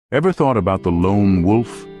Ever thought about the lone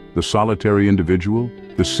wolf, the solitary individual,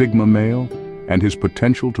 the Sigma male, and his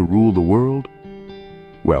potential to rule the world?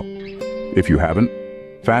 Well, if you haven't,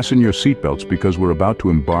 fasten your seatbelts because we're about to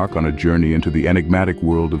embark on a journey into the enigmatic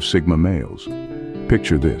world of Sigma males.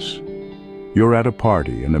 Picture this. You're at a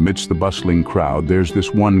party, and amidst the bustling crowd, there's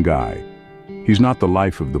this one guy. He's not the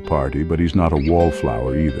life of the party, but he's not a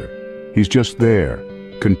wallflower either. He's just there,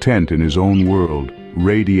 content in his own world,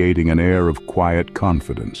 radiating an air of quiet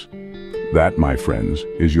confidence. That, my friends,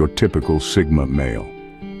 is your typical Sigma male.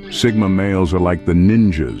 Sigma males are like the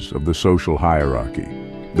ninjas of the social hierarchy.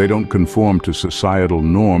 They don't conform to societal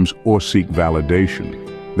norms or seek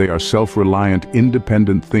validation. They are self-reliant,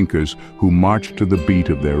 independent thinkers who march to the beat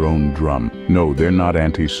of their own drum. No, they're not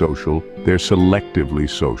antisocial, they're selectively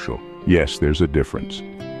social. Yes, there's a difference.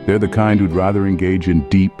 They're the kind who'd rather engage in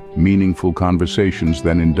deep, meaningful conversations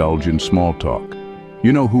than indulge in small talk.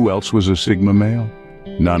 You know who else was a Sigma male?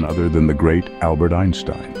 None other than the great Albert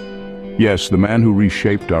Einstein. Yes, the man who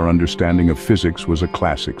reshaped our understanding of physics was a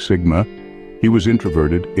classic Sigma. He was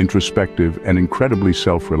introverted, introspective, and incredibly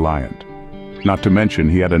self-reliant. Not to mention,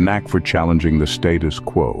 he had a knack for challenging the status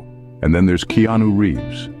quo. And then there's Keanu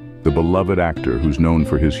Reeves, the beloved actor who's known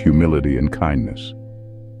for his humility and kindness.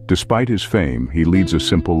 Despite his fame, he leads a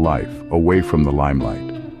simple life, away from the limelight.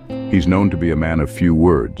 He's known to be a man of few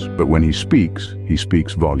words, but when he speaks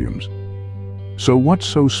volumes. So what's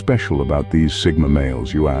so special about these Sigma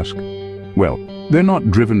males, you ask? Well, they're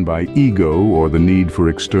not driven by ego or the need for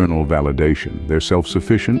external validation. They're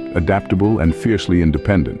self-sufficient, adaptable, and fiercely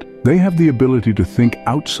independent. They have the ability to think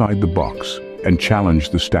outside the box and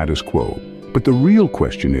challenge the status quo. But the real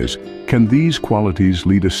question is, can these qualities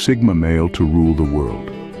lead a Sigma male to rule the world?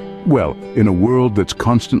 Well, in a world that's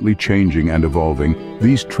constantly changing and evolving,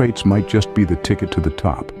 these traits might just be the ticket to the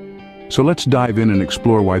top. So let's dive in and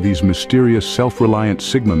explore why these mysterious, self-reliant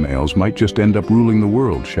Sigma males might just end up ruling the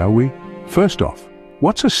world, shall we? First off,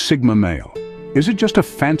 what's a Sigma male? Is it just a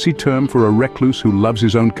fancy term for a recluse who loves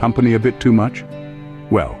his own company a bit too much?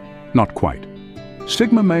 Well, not quite.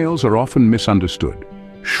 Sigma males are often misunderstood,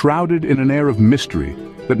 shrouded in an air of mystery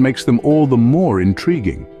that makes them all the more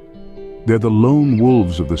intriguing. They're the lone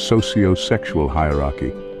wolves of the socio-sexual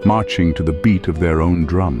hierarchy, marching to the beat of their own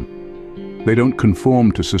drum. They don't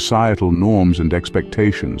conform to societal norms and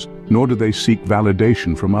expectations, nor do they seek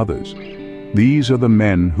validation from others. These are the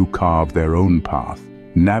men who carve their own path,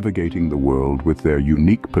 navigating the world with their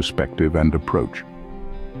unique perspective and approach.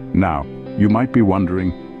 Now, you might be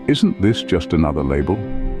wondering, isn't this just another label?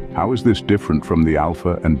 How is this different from the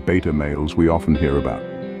alpha and beta males we often hear about?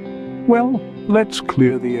 Well, let's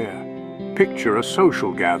clear the air. Picture a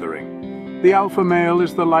social gathering. The alpha male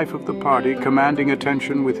is the life of the party, commanding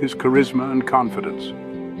attention with his charisma and confidence.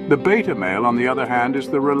 The beta male, on the other hand, is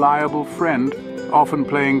the reliable friend, often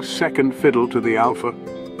playing second fiddle to the alpha.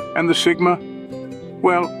 And the Sigma?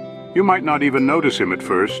 Well, you might not even notice him at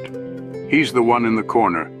first. He's the one in the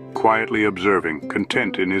corner, quietly observing,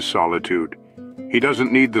 content in his solitude. He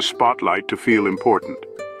doesn't need the spotlight to feel important.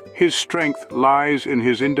 His strength lies in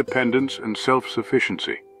his independence and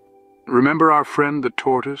self-sufficiency. Remember our friend the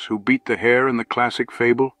tortoise who beat the hare in the classic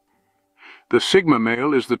fable? The Sigma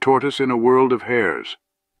male is the tortoise in a world of hares.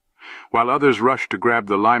 While others rush to grab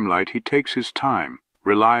the limelight, he takes his time,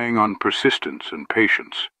 relying on persistence and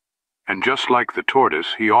patience. And just like the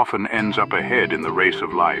tortoise, he often ends up ahead in the race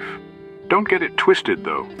of life. Don't get it twisted,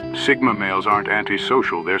 though. Sigma males aren't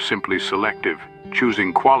antisocial, they're simply selective,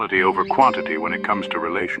 choosing quality over quantity when it comes to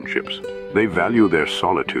relationships. They value their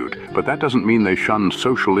solitude, but that doesn't mean they shun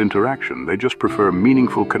social interaction. They just prefer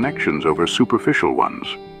meaningful connections over superficial ones.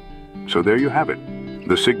 So there you have it.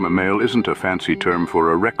 The Sigma male isn't a fancy term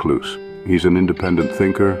for a recluse. He's an independent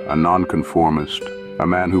thinker, a nonconformist, a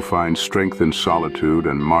man who finds strength in solitude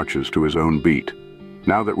and marches to his own beat.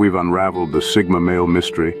 Now that we've unraveled the Sigma male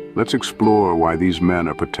mystery, let's explore why these men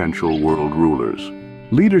are potential world rulers.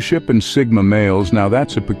 Leadership and Sigma males, now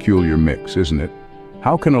that's a peculiar mix, isn't it?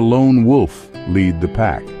 How can a lone wolf lead the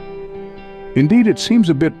pack? Indeed, it seems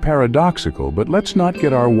a bit paradoxical, but let's not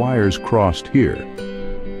get our wires crossed here.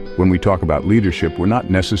 When we talk about leadership, we're not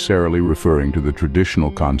necessarily referring to the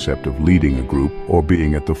traditional concept of leading a group or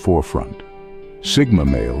being at the forefront. Sigma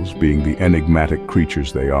males, being the enigmatic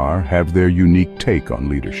creatures they are, have their unique take on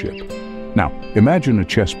leadership. Now, imagine a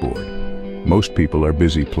chessboard. Most people are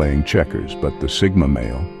busy playing checkers, but the Sigma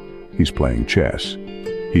male, he's playing chess.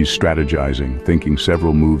 He's strategizing, thinking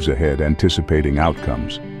several moves ahead, anticipating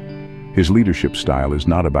outcomes. His leadership style is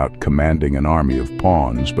not about commanding an army of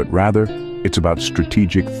pawns, but rather, it's about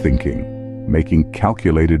strategic thinking, making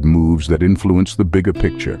calculated moves that influence the bigger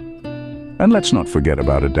picture. And let's not forget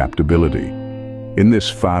about adaptability. In this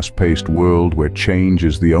fast-paced world where change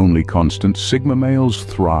is the only constant, Sigma males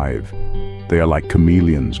thrive. They are like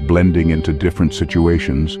chameleons, blending into different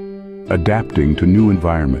situations, adapting to new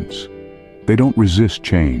environments. They don't resist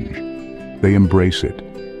change. They embrace it.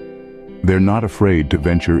 They're not afraid to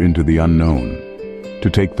venture into the unknown, to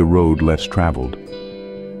take the road less traveled.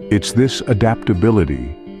 It's this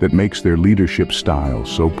adaptability that makes their leadership style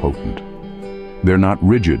so potent. They're not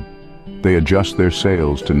rigid. They adjust their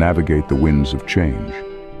sails to navigate the winds of change.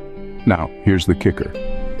 Now, here's the kicker.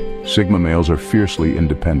 Sigma males are fiercely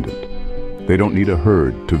independent. They don't need a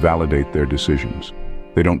herd to validate their decisions.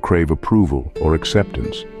 They don't crave approval or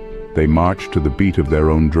acceptance. They march to the beat of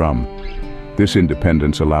their own drum. This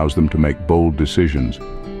independence allows them to make bold decisions,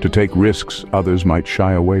 to take risks others might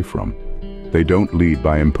shy away from. They don't lead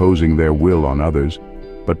by imposing their will on others,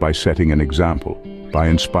 but by setting an example, by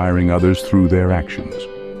inspiring others through their actions.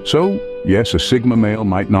 So, yes, a Sigma male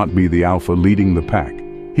might not be the alpha leading the pack.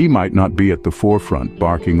 He might not be at the forefront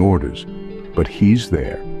barking orders, but he's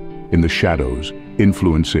there, in the shadows,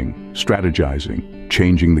 influencing, strategizing,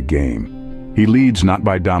 changing the game. He leads not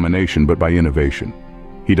by domination but by innovation.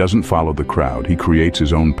 He doesn't follow the crowd, he creates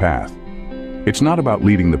his own path. It's not about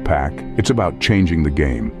leading the pack, it's about changing the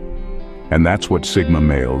game. And that's what Sigma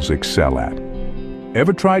males excel at.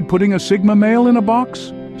 Ever tried putting a Sigma male in a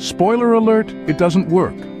box? Spoiler alert, it doesn't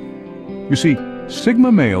work. You see,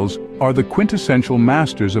 Sigma males are the quintessential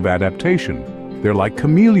masters of adaptation. They're like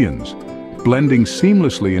chameleons, blending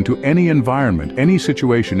seamlessly into any environment, any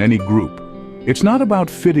situation, any group. It's not about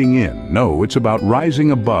fitting in, no, it's about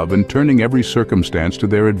rising above and turning every circumstance to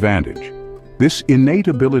their advantage. This innate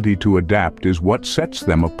ability to adapt is what sets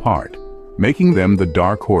them apart, making them the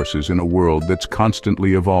dark horses in a world that's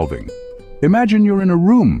constantly evolving. Imagine you're in a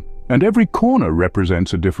room, and every corner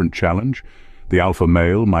represents a different challenge. The alpha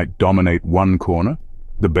male might dominate one corner,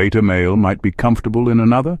 the beta male might be comfortable in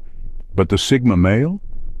another, but the Sigma male?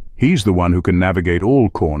 He's the one who can navigate all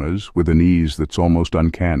corners with an ease that's almost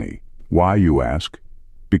uncanny. Why, you ask?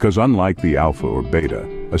 Because unlike the alpha or beta,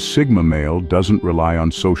 a Sigma male doesn't rely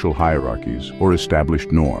on social hierarchies or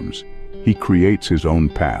established norms. He creates his own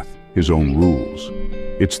path, his own rules.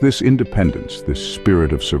 It's this independence, this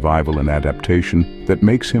spirit of survival and adaptation that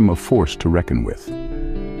makes him a force to reckon with.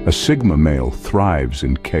 A Sigma male thrives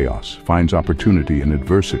in chaos, finds opportunity in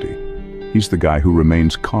adversity. He's the guy who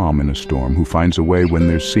remains calm in a storm, who finds a way when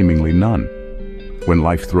there's seemingly none. When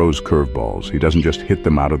life throws curveballs, he doesn't just hit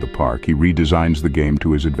them out of the park, he redesigns the game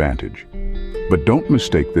to his advantage. But don't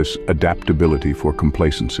mistake this adaptability for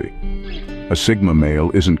complacency. A Sigma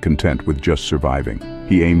male isn't content with just surviving.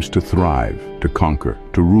 He aims to thrive, to conquer,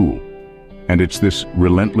 to rule. And it's this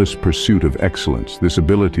relentless pursuit of excellence, this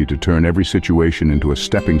ability to turn every situation into a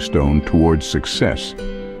stepping stone towards success,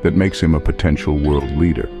 that makes him a potential world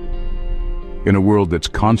leader. In a world that's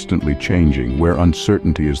constantly changing, where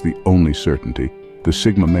uncertainty is the only certainty, the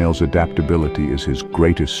Sigma male's adaptability is his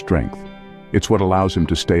greatest strength. It's what allows him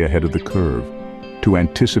to stay ahead of the curve, to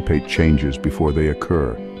anticipate changes before they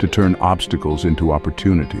occur, to turn obstacles into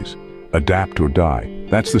opportunities. Adapt or die.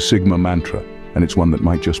 That's the Sigma mantra, and it's one that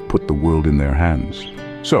might just put the world in their hands.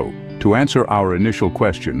 So, to answer our initial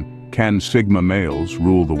question, can Sigma males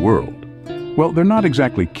rule the world? Well, they're not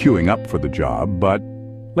exactly queuing up for the job, but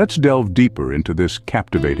let's delve deeper into this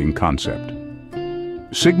captivating concept.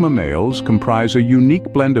 Sigma males comprise a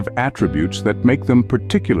unique blend of attributes that make them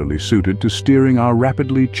particularly suited to steering our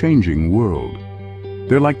rapidly changing world.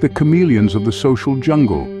 They're like the chameleons of the social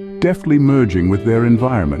jungle, deftly merging with their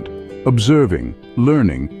environment, observing,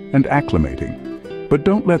 learning, and acclimating. But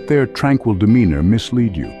don't let their tranquil demeanor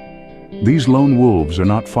mislead you. These lone wolves are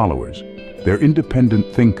not followers. They're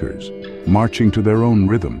independent thinkers, marching to their own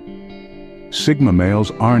rhythm. Sigma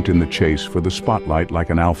males aren't in the chase for the spotlight like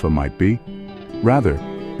an alpha might be. Rather,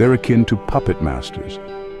 they're akin to puppet masters,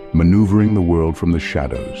 maneuvering the world from the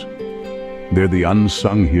shadows. They're the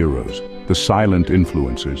unsung heroes, the silent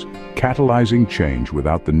influencers, catalyzing change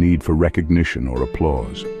without the need for recognition or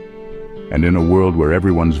applause. And in a world where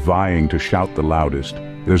everyone's vying to shout the loudest,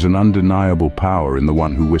 there's an undeniable power in the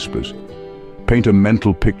one who whispers. Paint a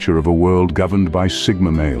mental picture of a world governed by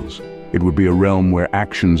Sigma males. It would be a realm where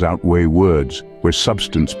actions outweigh words, where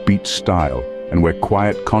substance beats style, and where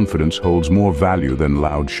quiet confidence holds more value than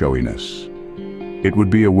loud showiness. It would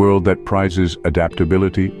be a world that prizes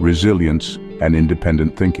adaptability, resilience, and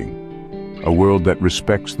independent thinking. A world that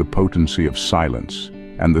respects the potency of silence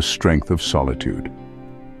and the strength of solitude.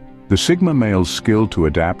 The Sigma male's skill to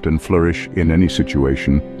adapt and flourish in any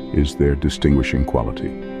situation is their distinguishing quality.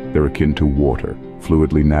 They're akin to water,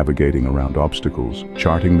 fluidly navigating around obstacles,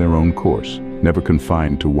 charting their own course, never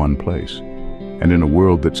confined to one place. And in a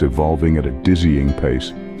world that's evolving at a dizzying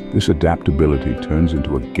pace, this adaptability turns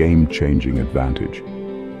into a game-changing advantage.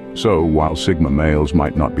 So, while Sigma males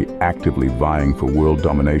might not be actively vying for world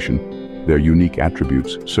domination, their unique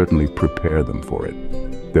attributes certainly prepare them for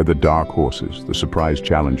it. They're the dark horses, the surprise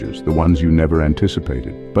challengers, the ones you never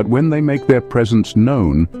anticipated. But when they make their presence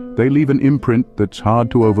known, they leave an imprint that's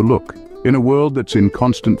hard to overlook. In a world that's in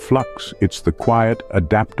constant flux, it's the quiet,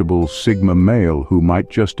 adaptable Sigma male who might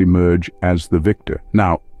just emerge as the victor.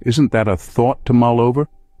 Now, isn't that a thought to mull over?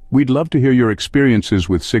 We'd love to hear your experiences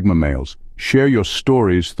with Sigma males. Share your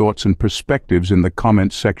stories, thoughts, and perspectives in the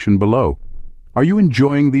comments section below. Are you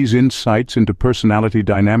enjoying these insights into personality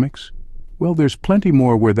dynamics? Well, there's plenty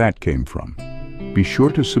more where that came from. Be sure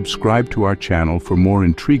to subscribe to our channel for more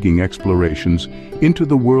intriguing explorations into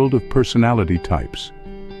the world of personality types.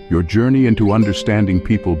 Your journey into understanding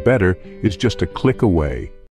people better is just a click away.